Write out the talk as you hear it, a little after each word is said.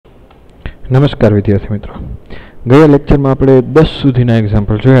નમસ્કાર વિદ્યાર્થી મિત્રો, ગયા લેક્ચરમાં આપણે 10 સુધીના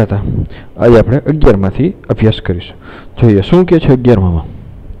એક્ઝામ્પલ જોયા હતા. આજે આપણે 11 માંથી અભ્યાસ કરીશું. જોઈએ શું કહે છે 11માં.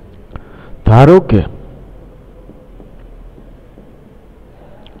 ધારો કે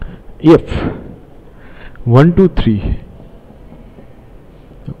if 1 2 3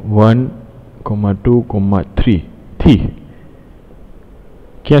 1 2 3 થી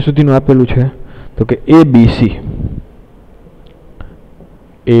ક્યાં સુધીનું આપેલું છે તો કે a b c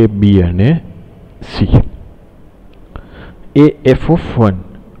a b અને c એ f of 1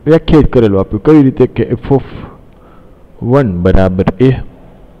 વ્યાખ્યાયિત કરેલું આપ્યું. કઈ રીતે કે f of 1 બરાબર a,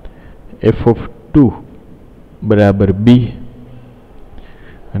 f of 2 બરાબર b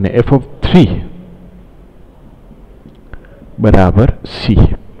અને f of 3 બરાબર c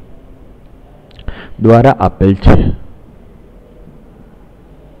દ્વારા આપેલ છે.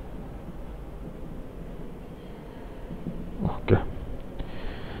 ઓકે,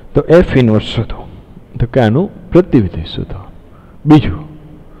 તો f ઇન્વર્સ શોધો તો કે આનું પ્રતિવિધેય શોધો.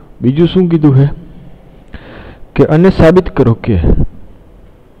 બીજું શું કીધું છે કે અને સાબિત કરો કે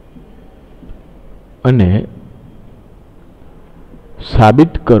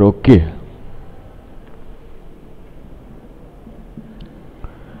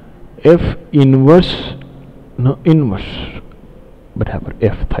f ઇન્વર્સ નો ઇન્વર્સ બરાબર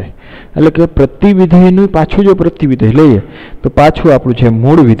f થાય. એટલે કે પ્રતિવિધેયનું પાછું જો પ્રતિવિધેય લઈએ તો પાછું આપણું જે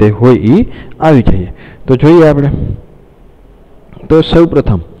મૂળ વિધેય હોય એ આવી જાય. તો જોઈએ આપણે. તો સૌ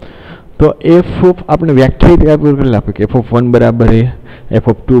પ્રથમ તો f ઓફ આપણે વ્યાખ્યાયિત કરેલ આપે કે f of 1 બરાબર a, f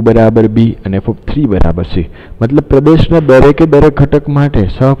of 2 બરાબર b અને f of 3 બરાબર c. મતલબ પ્રદેશના દરેક ઘટક માટે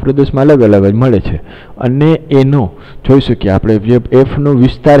સહપ્રદેશમાં અલગ અલગ જ મળે છે અને એનો જોઈ શકીએ આપણે જે f નો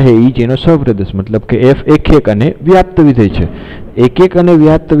વિસ્તાર છે એ જ એનો સહપ્રદેશ. મતલબ કે f એક અને વ્યાપ્ત વિધેય છે. એક અને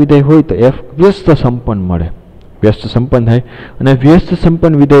વ્યાપ્ત વિધેય હોય તો f વ્યસ્ત સંપન્ન મળે, વ્યસ્ત સંપન્ન થાય અને વ્યસ્ત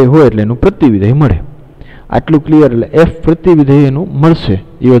સંપન્ન વિધેય હોય એટલે એનું પ્રતિવિધેય મળે. આટલું ક્લિયર. એટલે f પ્રતિવિધેય એનું મળશે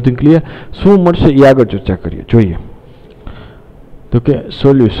એ બધું ક્લિયર. શું મળશે એ આગળ ચર્ચા કરીએ. જોઈએ તો કે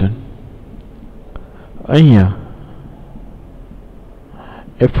સોલ્યુશન અહીંયા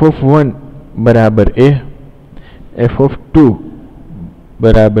f of 1 બરાબર a, f of 2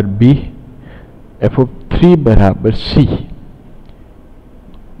 બરાબર b, f of 3 બરાબર c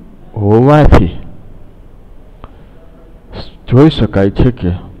હોવાથી જોઈ શકાય છે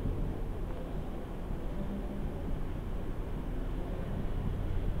કે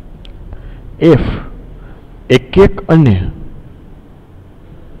f એક અને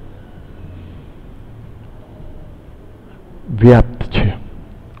વ્યાપ્ત છે.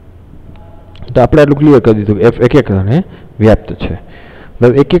 તો આપણે આટલું ક્લિયર કરી દીધું. f એક અને વ્યાપ્ત છે.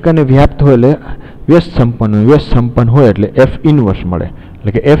 એક અને વ્યાપ્ત હોય એટલે વ્યસ્ત સંપન્ન હોય એટલે f ઇન્વર્સ મળે.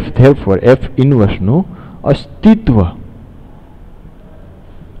 એટલે કે f therefore f ઇન્વર્સ નું અસ્તિત્વ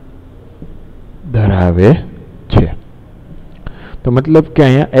ધરાવે છે. તો મતલબ કે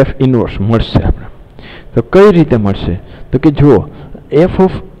અહીંયા f ઇન્વર્સ મળશે આપણે. તો કઈ રીતે મળશે તો કે જુઓ f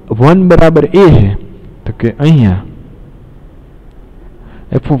of 1 બરાબર a છે તો કે અહીંયા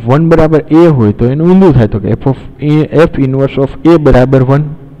f of 1 બરાબર a હોય તો એનું ઊંધું થાય તો કે f ઇન્વર્સ ઓફ a બરાબર 1,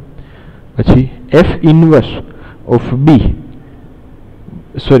 પછી f ઇન્વર્સ ઓફ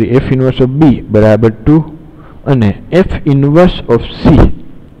b બરાબર 2 અને f ઇન્વર્સ ઓફ c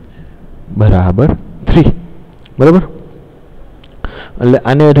બરાબર 3. બરાબર. એટલે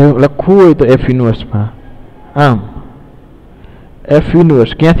આને લખવું હોય તો f ઇન્વર્સમાં આમ f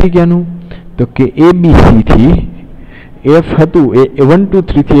ઇન્વર્સ ક્યાંથી ક્યાંનું તો કે abc થી f હતું એ 1 2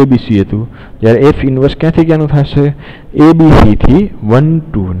 3 થી abc હતું, જ્યારે f ઇન્વર્સ ક્યાંથી ક્યાંનું થશે abc થી 1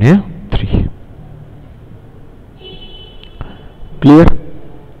 2 ને 3. ક્લિયર?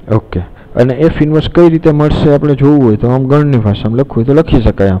 ઓકે. અને f ઇન્વર્સ કઈ રીતે મળશે આપણે જોવું હોય તો આમ ગણની ભાષામાં લખવું હોય તો લખી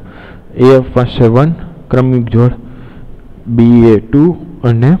શકાય. આમ a પાસે 1 ક્રમિક જોડ, b એ 2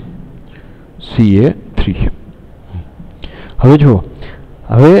 અને c એ 3. હવે જુઓ,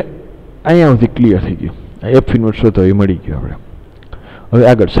 હવે અહીંયા સુધી ક્લિયર થઈ ગયું. f ઇન્વર્સ તો એ મળી ગયું આપણે. હવે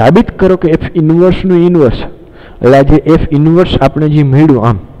આગળ સાબિત કરો કે f ઇન્વર્સનું ઇન્વર્સ. એટલે આ જે f ઇન્વર્સ આપણે જે મળ્યું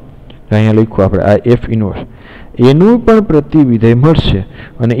આમ અહીંયા લખ્યું આપણે આ f ઇન્વર્સ એનું પણ પ્રતિવિધેય મળશે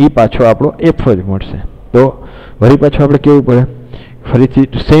અને એ પાછો આપણો f જ મળશે. તો વળી પાછું આપણે કેવું પડે ફરીથી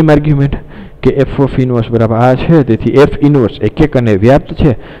સેમ આર્ગ્યુમેન્ટ કે f ઓફ ઇન્વર્સ બરાબર આ છે, તેથી f ઇન્વર્સ એક અને વ્યાપ્ત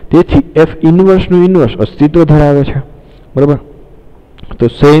છે, તેથી f ઇન્વર્સનું ઇન્વર્સ અસ્તિત્વ ધરાવે છે. બરાબર. તો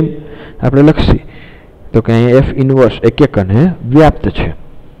સેમ આપણે લખશી તો કે અહીંયા f ઇન્વર્સ એક અને વ્યાપ્ત છે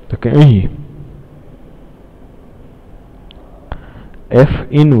તો કે અહીં f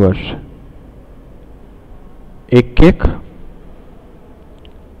ઇન્વર્સ એક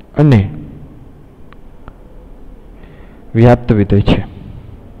અને વ્યાપ્ત વિધેય છે.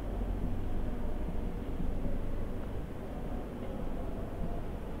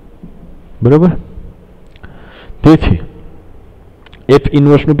 બરાબર. તેથી એફ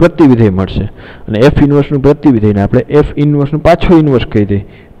ઇન્વર્સનું પ્રતિવિધેય મળશે અને એફ ઇન્વર્સનું પ્રતિવિધેયને આપણે એફ ઇન્વર્સનું પાછું ઇન્વર્સ કહી દઈએ.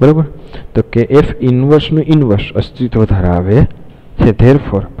 બરાબર. તો કે એફ ઇન્વર્સનું ઇન્વર્સ અસ્તિત્વ ધરાવે છે.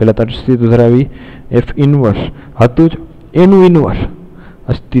 ધેરફોર પહેલાં તારું અસ્તિત્વ ધરાવી એફ ઇન્વર્સ હતું જ, એનું ઇન્વર્સ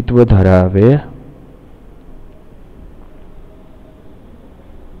અસ્તિત્વ ધરાવે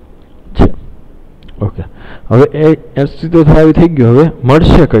છે. ઓકે, હવે એ અસ્તિત્વ ધરાવી થઈ ગયું. હવે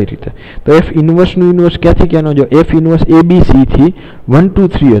મળશે કઈ રીતે? તો એફ ઇન્વર્સનું ઇન્વર્સ ક્યાંથી ક્યાંનો? જો એફ ઇન્વર્સ ABC થી 1 2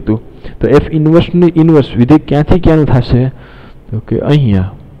 3 હતું, તો એફ ઇન્વર્સનું ઇન્વર્સ વિધેય ક્યાંથી ક્યાંનું થશે? તો કે અહીંયા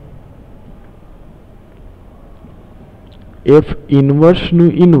એફ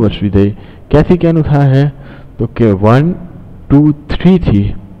ઇન્વર્સનું ઇન્વર્સ વિધેય ક્યાંથી ક્યાંનું થાય? તો કે 1 2 3 થી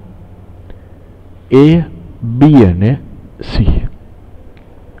A B અને C.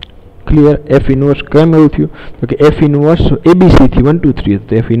 ક્લિયર? એફ ઇન્વર્સ કેમ એવું થયું? તો કે એફ ઇન્વર્સ ABC થી 1 2 3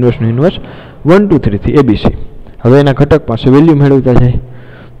 તો એફ ઇન્વર્સનું ઇન્વર્સ 1 2 3 થી ABC. હવે એના ઘટક પાસે વેલ્યુ મેળવતા જાય.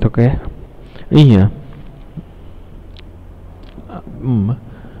 તો કે અહીંયા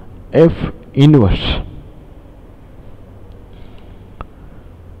એફ ઇન્વર્સ,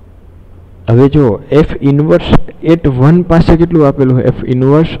 હવે જો એફ ઇન્વર્સ એટ 1 પાસે કેટલું આપેલું? F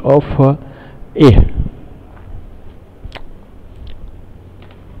inverse of A,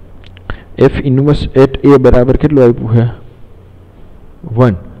 F inverse at A બરાબર કેટલું આપ્યું છે?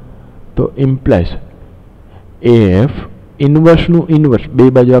 1. તો ઇમ્પ્લાઇઝ એફ ઇન્વર્સનું ઇન્વર્સ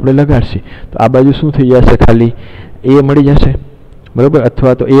બે બાજુ આપણે લગાડશી તો આ બાજુ શું થઈ જશે? ખાલી A મળી જશે. બરાબર.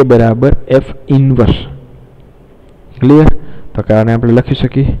 અથવા તો A બરાબર એફ ઇન્વર્સ. ક્લિયર? તો કારણે આપણે લખી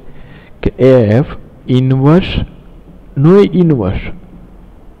શકીએ કે F inverse no inverse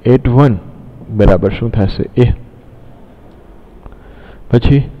at 1 બરાબર શું થશે? A.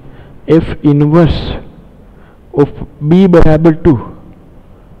 પછી એફ ઇન્વર્સ ઓફ B બરાબર 2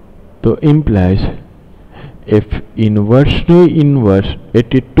 તો implies F inverse no inverse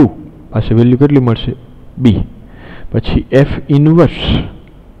at 2 પાસે વેલ્યુ કેટલી મળશે? B. પછી એફ ઇન્વર્સ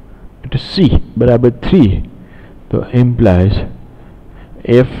એટ C બરાબર 3 તો ઇમ્પ્લાઇઝ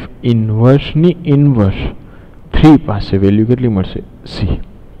એફ ઇન્વર્સની ઇન્વર્સ 3 પાસે વેલ્યુ કેટલી મળશે? C.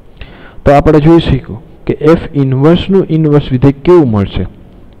 તો આપણે જોઈ શકીશું કે એફ ઇન્વર્સનું ઇન્વર્સ વિધેય કેવું મળશે?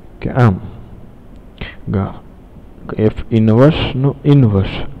 કે આમ એફ ઇન્વર્સનું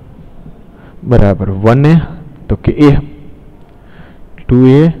ઇન્વર્સ બરાબર 1A તો કે A,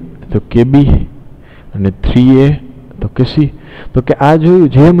 2A તો કે B અને 3A તો કે C. તો કે આ જોયું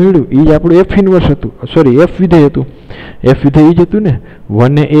જે મળ્યું એ જ આપણું એફ ઇન્વર્સ હતું, સોરી એફ વિધેય હતું. એફ વિધેય એ જ હતું ને,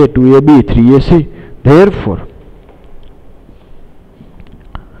 1A, 2A B, 3A C. Therefore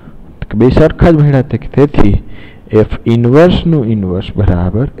બે સરખા જ મળ્યા હતા. તેથી એફ ઇન્વર્સનું ઇન્વર્સ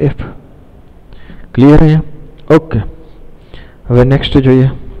બરાબર એફ. ક્લિયર અહીંયા? ઓકે. હવે નેક્સ્ટ જોઈએ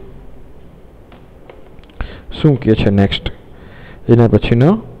શું કહે છે નેક્સ્ટ એના પછીનો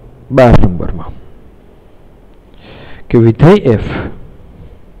 12 નંબરમાં કે વિધેય એફ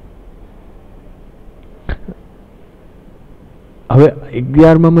હવે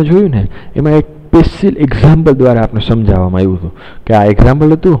 11માં જોયું ને એમાં એક સ્પેશિયલ એક્ઝામ્પલ દ્વારા આપણે સમજાવવામાં આવ્યું હતું કે આ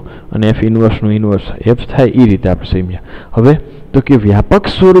એક્ઝામ્પલ હતું અને એફ ઇન્વર્સનું ઇન્વર્સ એફ થાય એ રીતે આપણે સમજ્યા. હવે તો કે વ્યાપક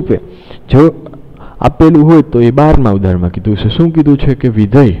સ્વરૂપે જો આપેલું હોય તો એ 12માં ઉદાહરણમાં કીધું છે. શું કીધું છે? કે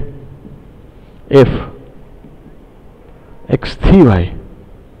વિધેય એફ x થી y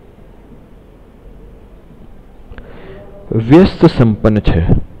વ્યસ્ત સંપન્ન છે.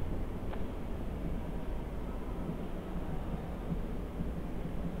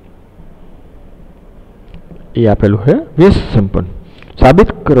 એ આપેલું છે વ્યસ્ત સંપન્ન.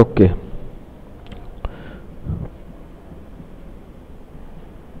 સાબિત કરો કે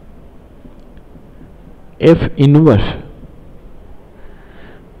એફ ઇન્વર્સ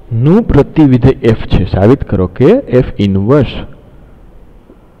નું પ્રતિવિધેય એફ છે. સાબિત કરો કે એફ ઇન્વર્સ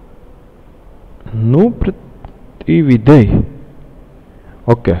નું પ્રતિવિધેય,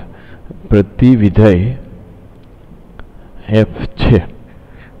 ઓકે, પ્રતિવિધેય એફ છે.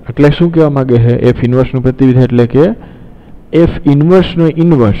 એટલે શું કહેવા માંગે છે? એફ ઇન્વર્સનું પ્રતિવિધેય એટલે કે એફ ઇન્વર્સનો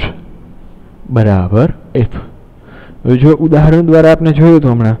ઇન્વર્સ બરાબર એફ. જો ઉદાહરણ દ્વારા આપણે જોયું તો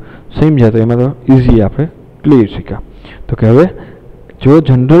હમણાં સમજ્યા તો એમાં તો ઇઝી આપણે ક્લિયર શીખ્યા. તો કે હવે જો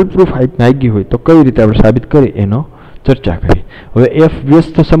જનરલ પ્રૂફ આવી હોય તો કઈ રીતે આપણે સાબિત કરી એનો ચર્ચા કરી. હવે એફ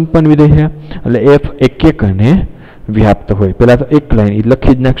વ્યસ્ત સંપન્ન વિધેય છે એટલે એફ એક એક અને વ્યાપ્ત હોય. પહેલાં તો એક લાઈન એ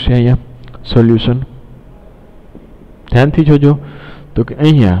લખી જ નાખશે અહીંયા સોલ્યુશન. ધ્યાનથી જોજો. તો કે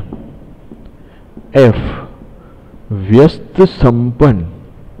અહીંયા એફ વ્યસ્ત સંપન્ન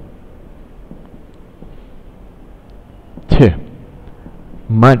છે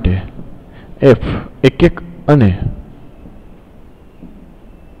માટે એફ એક એક અને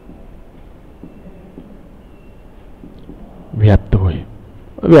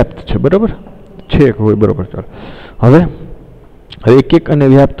વ્યાપ્ત છે, બરાબર છે હોય, બરાબર. ચાલો હવે એક એક અને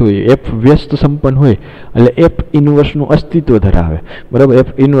વ્યાપ્ત હોય, એફ વ્યસ્ત સંપન્ન હોય એટલે એફ ઇન્વર્સનું અસ્તિત્વ ધરાવે, બરાબર.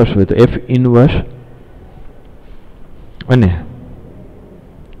 એફ ઇન્વર્સ હોય તો એફ ઇન્વર્સ અને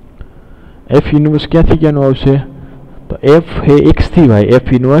એફ ઇન્વર્સ ક્યાંથી ક્યાંનું આવશે તો એફ એ એક્સ થી વાય,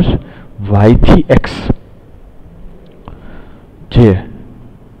 એફ ઇન્વર્સ વાય થી એક્સ, જે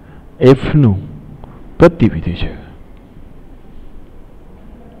એફનું પ્રતિવિધિ છે.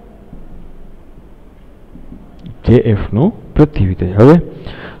 જે એફનું પ્રતિવિધિ.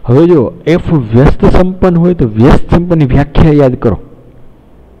 હવે જો એફ વ્યસ્ત સંપન્ન હોય તો વ્યસ્ત સંપન્નની વ્યાખ્યા યાદ કરો.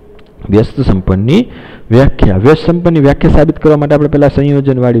 વ્યસ્ત સંપન્નની વ્યાખ્યા સાબિત કરવા માટે આપણે પહેલા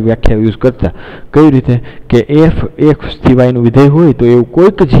સંયોજનવાળી વ્યાખ્યા યુઝ કરતા. કઈ રીતે કે એફ એક્સ થી વાય નું વિધેય હોય તો એવું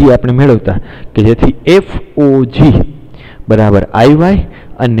કોઈક જી આપણે મેળવતા કે જેથી એફ ઓ જી બરાબર આઈ વાય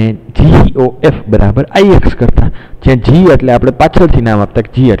અને જી ઓ એફ બરાબર આઈ એક્સ કરતા. જ્યાં જી એટલે આપણે પાછળથી નામ આપતા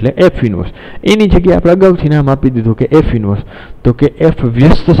કે જી એટલે એફ ઇન્વર્સ, એની જગ્યાએ આપણે અગાઉથી નામ આપી દીધું કે એફ ઇન્વર્સ. તો કે એફ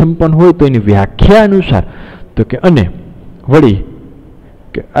વ્યસ્ત સંપન્ન હોય તો એની વ્યાખ્યા અનુસાર તો કે અને વળી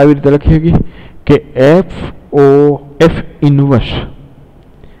કે આવી રીતે લખી શકીએ કે એફ ઓ એફ ઇન્વર્સ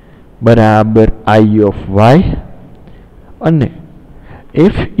બરાબર આઈ ઓફ વાય અને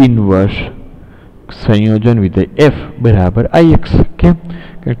એફ ઇન્વર્સ સંયોજન વિધેય એફ બરાબર આઈ એક્સ. કેમ?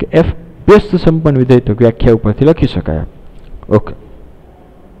 કારણ કે એફ વ્યસ્ત સંપન્ન વિધેય તો વ્યાખ્યા ઉપરથી લખી શકાય. ઓકે,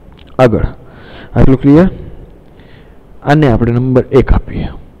 આગળ આટલું ક્લિયર. આને આપણે નંબર 1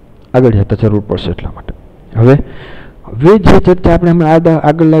 આપીએ, આગળ જતા જરૂર પડશે એટલા માટે. હવે જે ચર્ચા આપણે હમણાં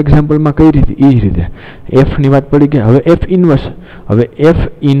આગળના એક્ઝામ્પલમાં કરી હતી એ જ રીતે એફની વાત પડી ગઈ. હવે એફ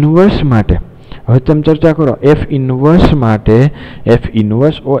ઇન્વર્સ માટે હવે તમે ચર્ચા કરો. એફ ઇન્વર્સ માટે એફ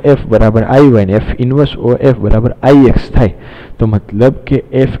ઇન્વર્સ ઓ એફ બરાબર આઈ વાય ને એફ ઇન્વર્સ ઓ એફ બરાબર આઈ એક્સ થાય તો મતલબ કે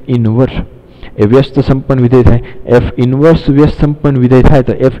એફ ઇન્વર્સ એ વ્યસ્ત સંપન્ન વિધેય થાય. એફ ઇન્વર્સ વ્યસ્ત સંપન્ન વિધેય થાય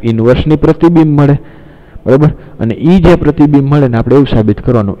તો એફ ઇન્વર્સની પ્રતિબિંબ મળે, બરાબર. અને એ જે પ્રતિબિંબ મળે ને આપણે એવું સાબિત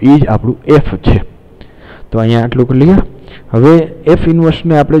કરવાનું એ જ આપણું એફ છે. તો અહીંયા આટલું ક્લિયર. હવે એફ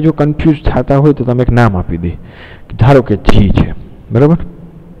ઇન્વર્સને આપણે જો કન્ફ્યુઝ થતા હોય તો તમે એક નામ આપી દે, ધારો કે જી છે, બરાબર.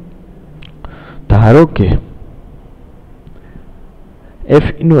 ધારો કે એફ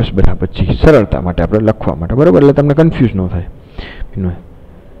ઇન્વર્સ બરાબર જી, સરળતા માટે આપણે લખવા માટે, બરાબર, એટલે તમને કન્ફ્યુઝ ન થાય.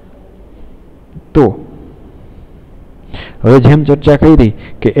 તો હવે જેમ ચર્ચા કરી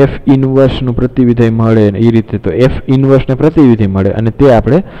કે એફ ઇન્વર્સનું પ્રતિવિધેય મળે એ રીતે તો એફ ઇન્વર્સને પ્રતિવિધેય મળે અને તે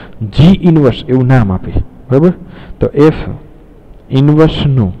આપણે જી ઇન્વર્સ એવું નામ આપીએ, બરાબર. તો એફ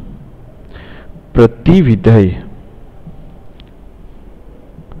ઇન્વર્સનું પ્રતિવિધેય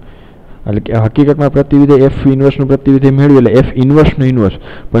એટલે કે હકીકતમાં પ્રતિવિધેય એફ ઇન્વર્સનું પ્રતિવિધેય મેળવ્યું એટલે એફ ઇન્વર્સનું ઇન્વર્સ,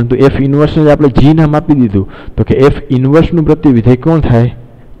 પરંતુ એફ ઇન્વર્સને આપણે જી નામ આપી દીધું તો કે એફ ઇન્વર્સનું પ્રતિવિધેય કોણ થાય?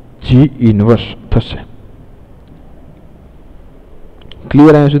 જી ઇન્વર્સ થશે.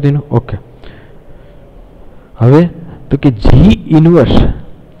 ક્લિયર આવ્યા સુધીનું? ઓકે. હવે તો કે જી ઇન્વર્સ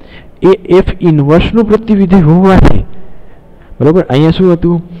એ એફ ઇન્વર્સનું પ્રતિવિધેય હોવાથી, બરાબર. અહીંયા શું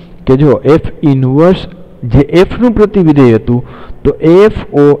હતું કે જો એફ ઇન્વર્સ જે એફનું પ્રતિવિધેય હતું તો એફ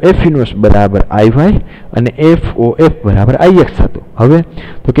ઓ એફ ઇન્વર્સ બરાબર આઈ વાય અને એફ ઓ એફ બરાબર આઈ એક્સ હતું. હવે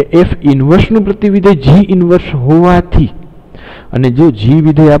તો કે એફ ઇન્વર્સનું પ્રતિવિધેય જી ઇન્વર્સ હોવાથી અને જો જી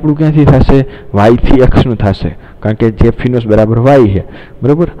વિધેય આપણું ક્યાંથી થશે? વાય થી એક્સનું થશે, કારણ કે એફ ઇન્વર્સ બરાબર વાય છે,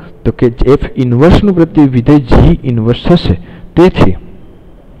 બરાબર. તો કે એફ ઇન્વર્સનું પ્રતિવિધેય જી ઇન્વર્સ થશે. તેથી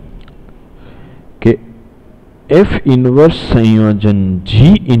કે એફ ઇન્વર્સ સંયોજન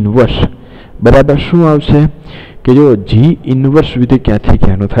જી ઇન્વર્સ બરાબર શું આવશે કે જો જી ઇન્વર્સ વિધેય ક્યાંથી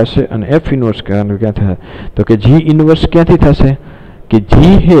ક્યાંનું થશે અને એફ ઇન્વર્સ ક્યાંનું ક્યાં થશે? તો કે જી ઇન્વર્સ ક્યાંથી થશે કે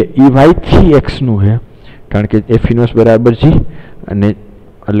જી હે એ વાય થી એક્સનું છે, કારણ કે એફ ઇન્વર્સ બરાબર જી અને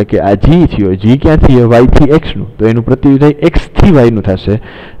એટલે કે આ જી થયો, જી ક્યાંથી છે? વાય થી એક્સનું, તો એનું પ્રતિવિધેય એક્સ થી વાયનું થશે.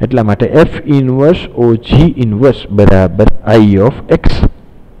 એટલા માટે એફ ઇન્વર્સ ઓ જી ઇન્વર્સ બરાબર આઈ ઓફ એક્સ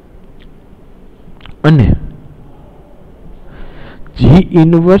અને જી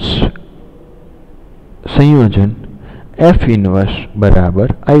ઇન્વર્સ સંયોજન એફ ઇન્વર્સ બરાબર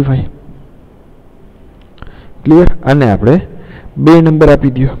આઈ વાય. ક્લિયર? આને આપણે 2 નંબર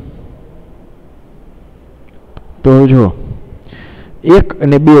આપી દો. તો જો 1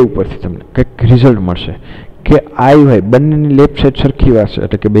 અને 2 ઉપરથી તમને કંઈક રિઝલ્ટ મળશે કે આઈ વાય બંનેની લેફ્ટ સાઈડ સરખી વાશે,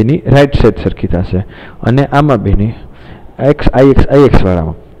 એટલે કે બેની રાઈટ સાઈડ સરખી થશે. અને આમાં બેની એક્સ આઈ એક્સ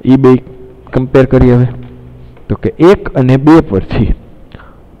વાળામાં એ બે કમ્પેર કરીએ. હવે તો કે 1 અને 2 પરથી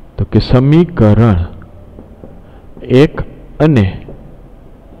તો કે સમીકરણ 1 અને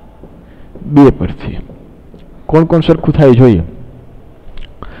 2 પરથી કોણ કોણ સરખું થાય જોઈએ?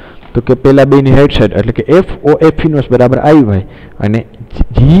 તો કે પહેલા બેની રાઈટ સાઈડ એટલે કે એફ ઓ એફ ઇન્વર્સ બરાબર આઈ વાય અને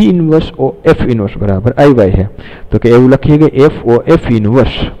जी इनवर्स ओ एफ इनवर्स बराबर आई वाई है। तो कि એવું લખીએ કે એફ ઓ એફ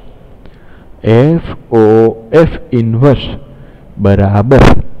ઇનવર્સ બરાબર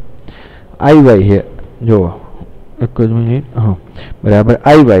आई वाई है। जो एक ज मिनिट, हाँ बराबर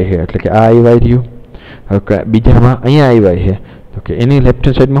आई वाई है એટલે કે આ आई वाई થયું। હવે બીજામાં અહીંયા आई वाई है तो કે એની લેફ્ટ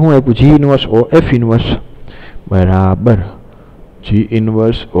હેન્ડ સાઈડમાં હું આપ્યું जी इनवर्स ओ एफ इनवर्स बराबर जी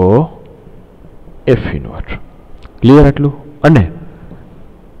inverse O F inverse. Clear આટલું? અને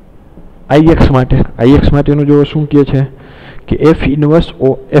IX માટેનું જો શું કહે છે કે F ઇનવર્સ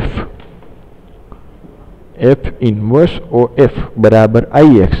ઓ એફ બરાબર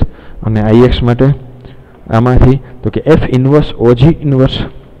IX અને IX માટે આમાંથી તો કે F ઇનવર્સ ઓ G ઇનવર્સ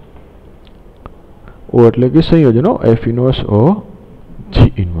ઓ એટલે કે સંયોજન F ઇનવર્સ ઓ G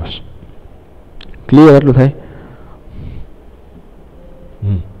ઇનવર્સ। ક્લિયર આટલું થાય?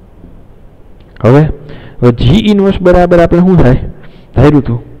 હવે G ઇનવર્સ બરાબર આપણે શું થાય ધાર્યું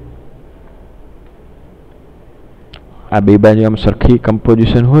હતું આ બે બાજુ આમ સરખી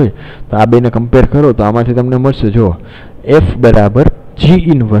કમ્પોઝિશન હોય તો આ બેને કમ્પેર કરો તો આમાંથી તમને મળશે જો F બરાબર G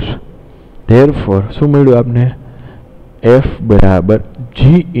ઇનવર્સ ધેરફોર શું મળ્યું આપને F બરાબર G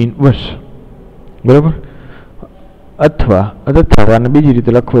ઇનવર્સ બરાબર। અથવા આને બીજી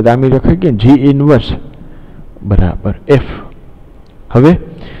રીતે લખવું તો આમ લખાય કે G ઇનવર્સ બરાબર F। હવે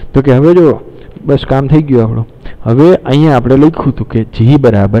તો કે હવે જો બસ કામ થઈ ગયું આપણું। હવે અહીંયા આપણે લખ્યું હતું કે G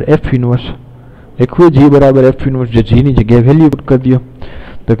બરાબર F ઇનવર્સ લખવું G બરાબર F ઇનવર્સ જે G ની જગ્યાએ વેલ્યુ પુટ કરી દો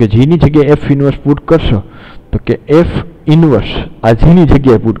તો કે G ની જગ્યાએ F ઇનવર્સ પુટ કરશો તો કે F ઇનવર્સ આ G ની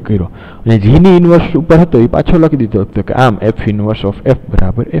જગ્યાએ પુટ કર્યો અને G ની ઇનવર્સ ઉપર હતો એ પાછો લખી દીધો તો કે આમ F ઇનવર્સ ઓફ F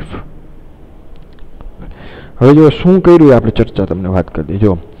બરાબર F। હવે જો શું કર્યું આપણે ચર્ચા તમને વાત કરી દઈએ।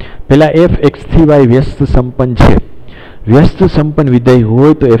 જો પહેલા F x થી y વ્યસ્ત સંપન્ન છે। વ્યસ્ત સંપન્ન વિધેય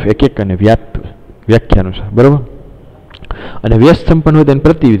હોય તો F એક અને વ્યાખ્યાનુસાર બરાબર અને વ્યસ્ત સંપન્ન હોય તેને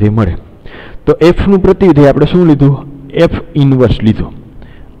પ્રતિવિધેય મળે। તો F નું પ્રતિવિધેય આપણે શું લીધું F ઇનવર્સ લીધું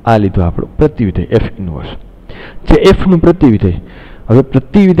આ લીધું આપણું પ્રતિવિધેય F ઇનવર્સ જે F નું પ્રતિવિધેય। હવે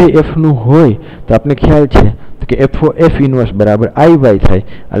પ્રતિવિધેય F નું હોય તો આપણે ખ્યાલ છે કે F ઇનવર્સ બરાબર I y થાય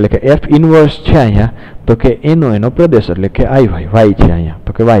એટલે કે F ઇનવર્સ છે અહીંયા તો કે એનો પ્રદેશ એટલે કે I y છે અહીંયા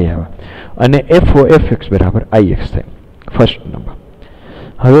તો કે y આવે અને F બરાબર IX થાય ફર્સ્ટ નંબર।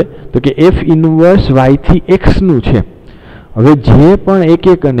 હવે તો કે F ઇનવર્સ y થી x નું છે। હવે જે પણ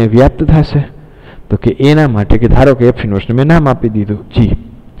એક અને વ્યાપ્ત થશે તો કે એના માટે કે ધારો કે F ઇનવર્સ મેં નામ આપી દીધું G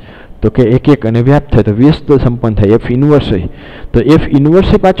તો કે એક અને વ્યાપ્ત થાય તો વ્યસ્ત સંપન્ન થાય F ઇનવર્સ તો F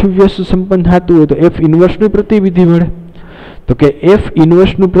ઇનવર્સ પાછું વ્યસ્ત સંપન્ન થતું હોય તો F ઇનવર્સ નું પ્રતિવિધિ મળે તો કે F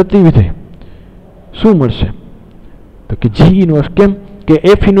ઇનવર્સ નું પ્રતિવિધેય શું મળશે તો કે G ઇનવર્સ। કેમ કે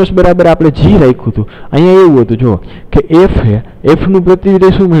F ઇનવર્સ બરાબર આપણે G રાખ્યું હતું અહીંયા એવું હતું જો કે F નું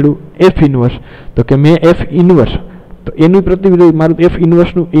પ્રતિવિધેય શું મળ્યું F ઇનવર્સ તો કે મેં F ઇનવર્સ તો એનું પ્રતિવિધેય મારું F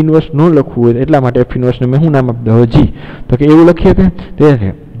ઇનવર્સ નું ઇનવર્સ ન લખવું હોય એટલા માટે F ઇનવર્સ ને મેં શું નામ આપી દઉં G તો કે એવું લખીએ કે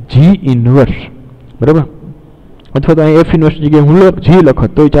તે G ઇનવર્સ બરાબર અથવા તો અહીં F ઇનવર્સ જગ્યાએ હું G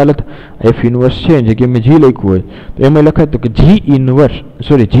લખત તોય ચાલે। F ઇનવર્સ છે જગ્યાએ મેં G લખ્યું હોય તો એમાં લખાય તો કે G ઇનવર્સ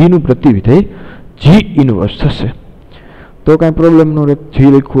G નું પ્રતિવિધેય G ઇનવર્સ થશે તો કાંઈ પ્રોબ્લેમ ન રહે G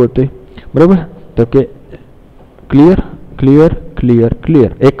લખ્યું હતું બરાબર। તો કે ક્લિયર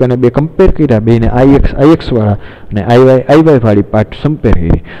એક અને બે કમ્પેર કર્યા બેને IX વાળા અને IY વાળી પાર્ટ કમ્પેર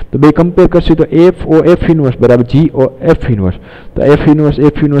કરી તો બે કમ્પેર કરશે તો F ઇનવર્સ બરાબર G ઓ F ઇનવર્સ તો F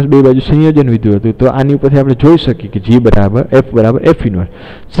ઇનવર્સ બે બાજુ સંયોજન વિધ્યું હતું તો આની ઉપરથી આપણે જોઈ શકીએ કે G બરાબર F ઇનવર્સ।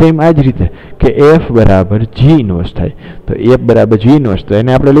 સેમ આ જ રીતે કે F બરાબર G ઇનવર્સ થાય તો F બરાબર G ઇનવર્સ તો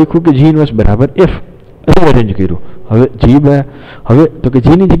એને આપણે લખ્યું કે G ઇનવર્સ બરાબર F અરેન્જ કર્યું। હવે તો કે G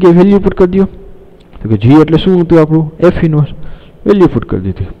ની જગ્યાએ વેલ્યુ પુટ કરી દો તો કે G એટલે શું હતું આપણું F ઇનવર્સ વેલ્યુ પુટ કરી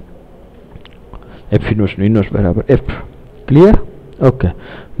દીધી F ઇનવર્સ નું ઇનવર્સ બરાબર F। ક્લિયર? ઓકે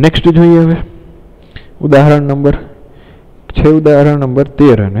નેક્સ્ટ જોઈએ હવે ઉદાહરણ નંબર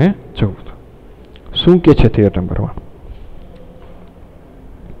 13 અને 14 શું કે છે 13 નંબરમાં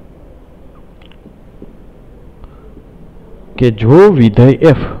કે જો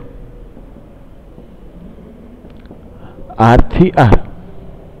વિધેય F R થી R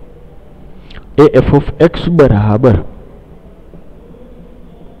A F of x બરાબર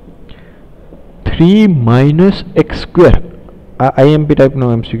 3 માઇનસ x સ્ક્વેર આ IMP ટાઈપનો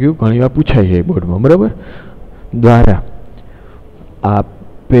MCQ ઘણી વાર પૂછાય છે બોર્ડમાં બરાબર દ્વારા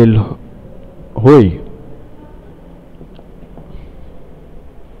આપેલ હોય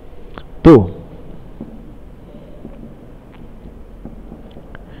તો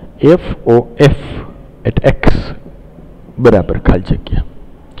F O F at x બરાબર ખાલી જગ્યા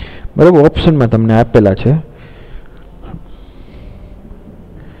બરાબર ઓપ્શનમાં તમને આપેલા છે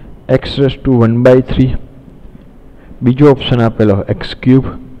x raised to 1/3 बीजो option आपेलो x cube,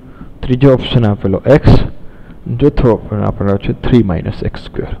 त्रीजो option आपेलो x, चौथो ऑप्शन आपेलो छे 3 - एक्स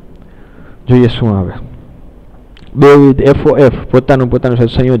स्क्वेर। જોઈએ શું આવે। बेविध एफ પોતાનું સાથે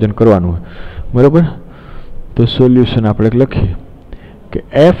સંયોજન કરવાનું હોય બરાબર। તો સોલ્યુશન આપણે લખીએ કે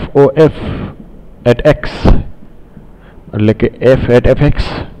F O F eight x એટલે કે એફ એટ એફ એક્સ,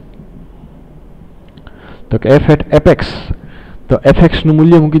 તો કે એફ એટ એફ એક્સ, તો એફ એક્સનું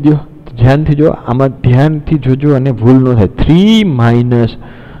મૂલ્ય મૂકી દો। ધ્યાનથી જો, આમાં ધ્યાનથી જોજો અને ભૂલ ન થાય। 3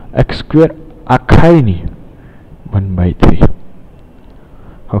 - एक्स स्क्वेर આખાઈની 1/3।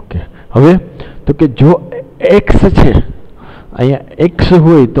 ઓકે, હવે તો કે જો एक्स છે અહીંયા एक्स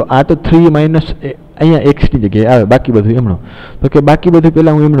હોય તો આ તો 3 માઇનસ અહીંયા x ની જગ્યાએ આવે, બાકી બધું એમણો। તો કે બાકી બધું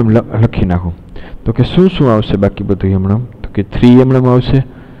પહેલા હું એમણો લખી નાખું। તો કે શું શું આવશે બાકી બધું એમણો? તો કે 3 એમણો આવશે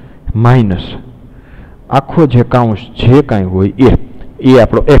માઇનસ આખો જે કાઉન્સ જે કાંઈ હોય એ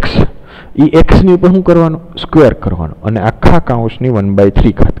આપણો x, એ x ની ઉપર શું કરવાનું? સ્ક્વેર કરવાનો અને આખા કાઉન્સની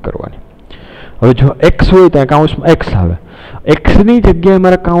 1/3 ઘાત કરવાની। હવે જો x હોય તો કાઉન્સમાં x આવે, x ની જગ્યાએ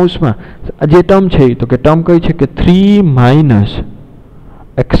મારા કાઉન્સમાં જે ટર્મ છે તો કે ટર્મ કઈ છે કે 3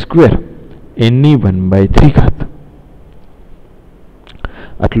 - एक्स स्क्वेर એની 1/3 ઘાત।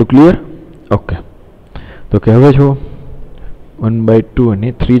 આટલું ક્લિયર? ઓકે, તો કે હવે જો 1/2 અને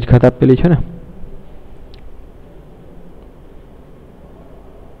 3 જ ઘાત આપેલી છે ને,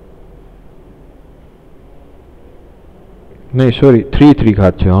 નહીં સોરી 3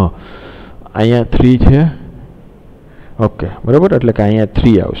 ઘાત છે। હા, અહીંયા 3 છે। ઓકે બરાબર, એટલે કે અહીંયા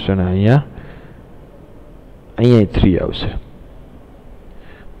 3 આવશે અને અહીંયા 3 આવશે,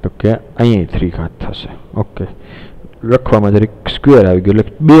 તો કે અહીંયા 3 ઘાત થશે। ઓકે, લખવામાં જરીક સ્ક્વેર આવી ગયો એટલે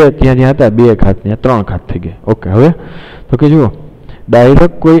 2 ત્યાં હતા 2 ઘાત ત્યાં 3 ઘાત થઈ ગઈ। ઓકે, હવે તો કે જુઓ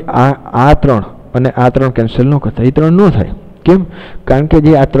ડાયરેક્ટ કોઈ આ 3 અને આ 3 કેન્સલ ન કરતા, એ 3 ન થાય। કેમ? કારણ કે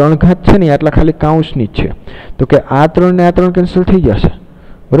જે આ 3 ઘાત છે ને આટલા ખાલી કાઉન્સની જ છે, તો કે આ 3 ને આ 3 કેન્સલ થઈ જશે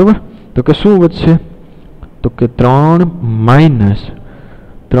બરાબર। તો કે શું વધશે? તો કે 3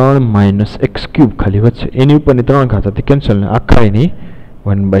 - एक्स क्यूब ખાલી વધશે, એની ઉપરની 3 ઘાત હતી કેન્સલ ને આખાઈની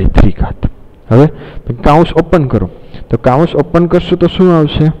 1/3 ઘાત। હવે તો કાઉન્સ ઓપન કરો, તો કાઉન્સ ઓપન કરશો તો શું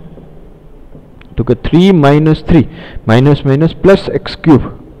આવશે? તો કે 3 - 3 માઇનસ પ્લસ एक्स क्यूब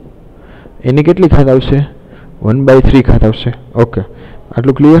એની કેટલી ઘાત આવશે? 1/3 ઘાત આવશે। ઓકે,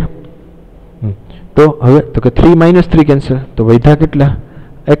 આટલું ક્લિયર? તો હવે તો કે 3 - 3 કેન્સલ, તો વધ્યા કેટલા?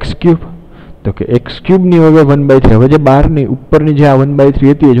 एक्स क्यूब, તો કે एक्स क्यूब ની હવે 1/3, હવે જે બહારની ઉપરની જે આ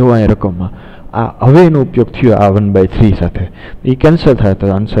 1/3 હતી જો અહીંયા રકમમાં આ હવે એનો ઉપયોગ થયો આ 1/3 સાથે, એ કેન્સલ થાય તો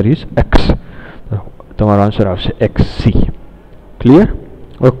આન્સર ઇઝ x। તમારો આન્સર આવશે xc। ક્લિયર?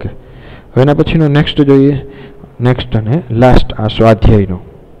 ઓકે, હવે એના પછીનો નેક્સ્ટ જોઈએ, નેક્સ્ટ અને લાસ્ટ આ સ્વાધ્યાયનો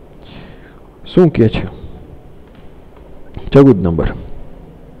શું કહે છે? 14 નંબર,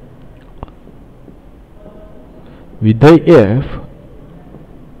 વિધેય f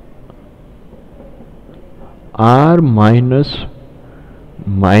r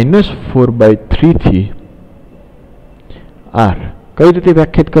 -4/3 થી r કઈ રીતે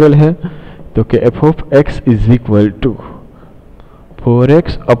વ્યાખ્યાયિત કરેલ है? તો કે f of x is equal to 4x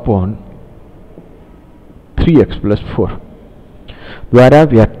upon 3x plus 4 દ્વારા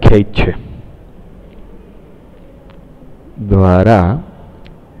વ્યાખ્યાયિત છે, દ્વારા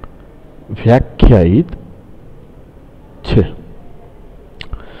વ્યાખ્યાયિત છે।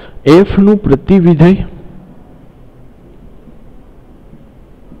 f નું પ્રતિવિધેય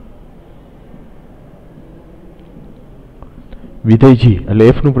વિધેય g, એટલે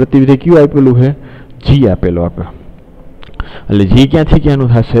f નું પ્રતિવિધેય કયું આપેલું છે? g આપેલો આપણે, એટલે g ક્યાંથી ક્યાંનું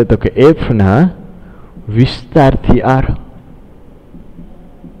થશે? તો કે f ના વિસ્તારથી r,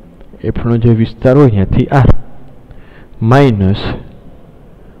 f નો જે વિસ્તાર હોય ત્યાંથી r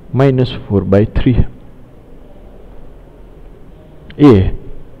 -4/3 એ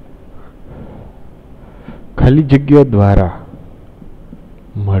ખાલી જગ્યા દ્વારા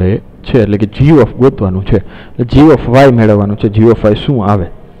મળે છે, એટલે કે g ઓફ ગોતવાનું છે, એટલે g ઓફ y મેળવવાનું છે। g ઓફ y શું આવે?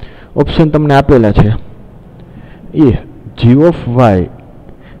 ઓપ્શન તમને આપેલા છે, એ g of y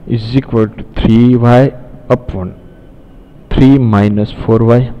is equal to 3y upon 3 -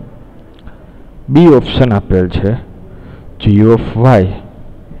 4y। B option આપેલ છે g of y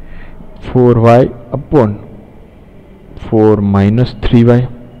 4y upon 4 - 3y।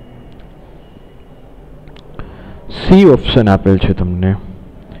 C option આપેલ છે તમને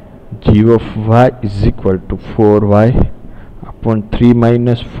g of y is equal to 4y upon 3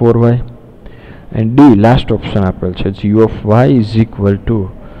 - 4y, and D last option આપેલ છે g of y is equal to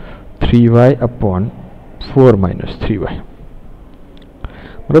 3y upon 4 - 3y।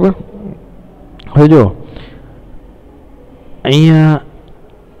 બરાબર? હવે જો અહીંયા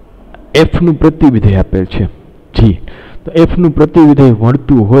f નું પ્રતિવિધેય આપેલ છે, जी। तो एफ નું પ્રતિવિધેય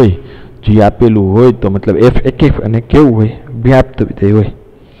મળતું હોય जी આપેલું હોય તો મતલબ એફ એક એક અને કેવું હોય વ્યાપ્ત વિધેય હોય।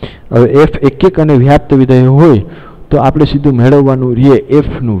 હવે એફ એક એક અને વ્યાપ્ત વિધેય હોય તો આપણે સીધું મેળવવાનું રહે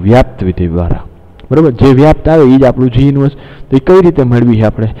એફ નું વ્યાપ્ત વિધેય દ્વારા બરાબર। જે વ્યાપ્ત આવે એ જ આપણું જી ઇન્વર્સ। તો એ કઈ રીતે મેળવીએ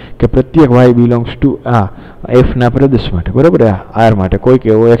આપણે કે પ્રત્યેક વાય બિલોંગ્સ ટુ આ એફ ના પ્રદેશ માટે બરાબર આ આર માટે કોઈક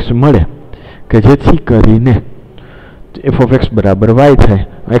એવો એક્સ મળે કે જેથી કરીને એફ ઓફ એક્સ બરાબર વાય થાય।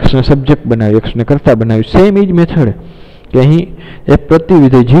 એક્સને સબ્જેક્ટ બનાવ્યું એક્સને કરતા બનાવ્યું સેમ એ જ મેથડ કે અહીં એફ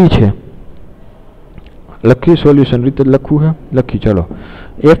પ્રતિવિધેય જી છે લખી સોલ્યુશન રીતે લખવું है લખી चलो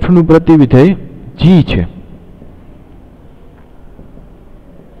एफ નું પ્રતિવિધેય जी છે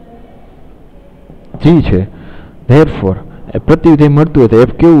जी છે therefore પ્રતિવિધેય મળતું હોય તો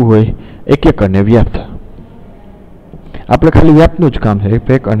एफ કેવું હોય એક એક અને વ્યાપ્ત। આપણે ખાલી વ્યાપ્તનું જ કામ છે એફ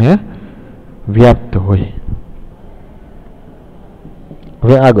એક અને વ્યાપ્ત હોય।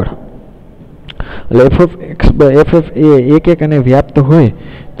 હવે આગળ એટલે F of x F F A એક એક અને વ્યાપ્ત હોય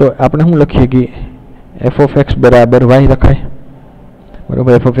તો આપણે શું લખીએ કે एफ ऑफ एक्स बराबर वाय लखाय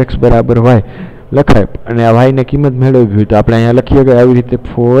बराबर। एफ ऑफ एक्स बराबर वाय लखाय અને આ y ને કિંમત મેળવવી હોય તો આપણે અહીંયા લખીએ કે આવી રીતે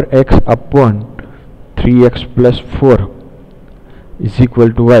 4x upon 3x plus 4 is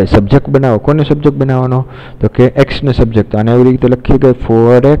equal to y। Subject બનાવો કોને સબ્જેક્ટ બનાવવાનો તો કે x ને સબ્જેક્ટ અને આવી રીતે લખીએ કે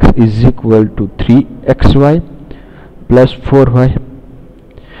 4x is equal to 3xy plus 4y।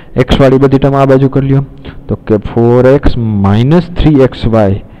 x વાળી બધી ટર્મ આ બાજુ કરી લ્યો તો કે 4x minus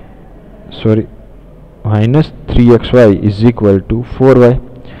 3xy sorry minus 3xy is equal to 4y।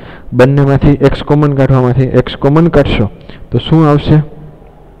 બંનેમાંથી x કોમન કાઢવામાંથી x કોમન કાઢશો તો શું આવશે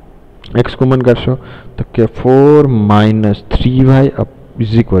x કોમન કાઢશો તો કે 4 minus 3y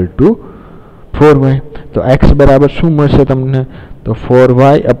is equal to 4y। તો x બરાબર શું મળશે તમને તો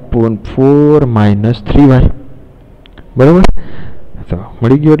 4y upon 4 minus 3y બરાબર। તો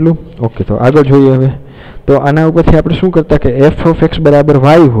મળી ગયું એટલું ઓકે। તો આગળ જોઈએ હવે તો આના ઉપરથી આપણે શું કરતા કે f of x બરાબર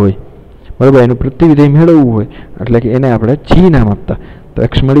y હોય બરાબર એનું પ્રતિવિધેય મેળવવું હોય એટલે કે એને આપણે જી નામ આપતા। તો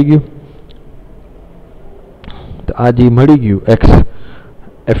x મળી ગયું તો આ જી મળી ગયું x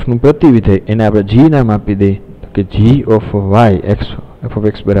f નું પ્રતિવિધેય એને આપણે જી નામ આપી દઈએ કે g of y x f of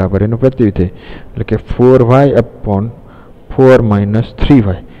x બરાબર એનું પ્રતિવિધેય એટલે કે 4y upon 4 minus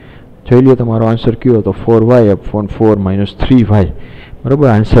 3y। જોઈ લ્યો તમારો આન્સર કયો તો 4y upon 4 minus 3y બરાબર।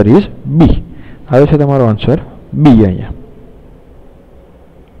 આન્સર ઇઝ બી આવે છે તમારો આન્સર બી અહીંયા।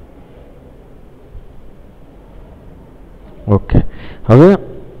 ओके હવે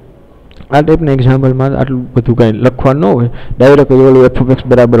આ ટાઈપના એક્ઝામ્પલમાં આટલું બધું કાંઈ લખવાનું ન હોય ડાયરેક્ટ ઓલું એફ ઓફ એક્સ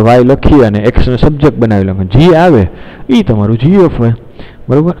બરાબર વાય લખી અને એક્સને સબ્જેક્ટ બનાવી લખો જી આવે એ તમારું જી ઓફ હોય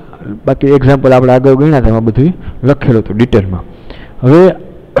બરાબર। બાકી એક્ઝામ્પલ આપણે આગળ ગણ્યા તેમાં બધું લખેલું હતું ડિટેલમાં। હવે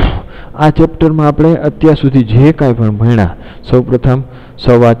આ ચેપ્ટરમાં આપણે અત્યાર સુધી જે કાંઈ પણ ભણ્યા સૌપ્રથમ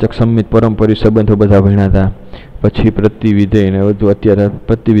સવાચક સંમિત પરંપરી સંબંધો બધા ભણ્યા હતા પછી પ્રતિવિધેય ને બધું અત્યારે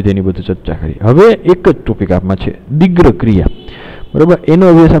પ્રતિવિધેયની બધું ચર્ચા કરી। હવે એક જ ટોપિક આપમાં છે દીર્ઘ ક્રિયા બરાબર એનો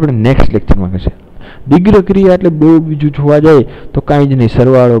અભ્યાસ આપણે નેક્સ્ટ લેક્ચરમાં કરશે। દીર્ઘ ક્રિયા એટલે બહુ બીજું જોવા જાય તો કાંઈ જ નહીં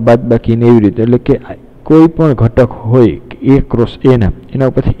સરવાળો બાદબાકી ને એવી રીતે એટલે કે કોઈ પણ ઘટક હોય એ ક્રોસ એના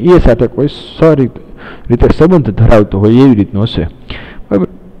ઉપરથી એ સાથે કોઈ રીતે સંબંધ ધરાવતો હોય એવી રીતનો હશે બરાબર।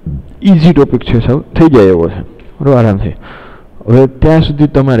 ઇઝી ટોપિક છે સાવ થઈ જાય એવો છે બરાબર આરામથી। હવે ત્યાં સુધી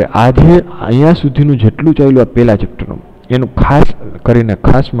તમારે આજે અહીંયા સુધીનું જેટલું ચાલ્યું આ પહેલા ચેપ્ટરનું એનું ખાસ કરીને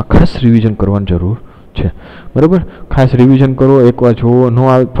ખાસ રિવિઝન કરવાની જરૂર છે બરાબર। ખાસ રિવિઝન કરો એકવાર જોવો ન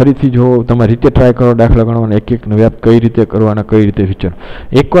આવે ફરીથી જોવો તમારી રીતે ટ્રાય કરો દાખલા ગણવાના એક એકનો વ્યાપ કઈ રીતે કરવાના કઈ રીતે વિચારો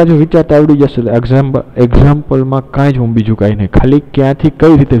એકવાર જો વિચારતા આવડી જશે એટલે એક્ઝામ્પલમાં કાંઈ જ હું બીજું કાંઈ નહીં ખાલી ક્યાંથી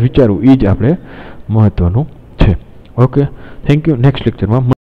કઈ રીતે વિચારવું એ જ આપણે મહત્ત્વનું છે। ઓકે થેન્ક યુ નેક્સ્ટ લેક્ચરમાં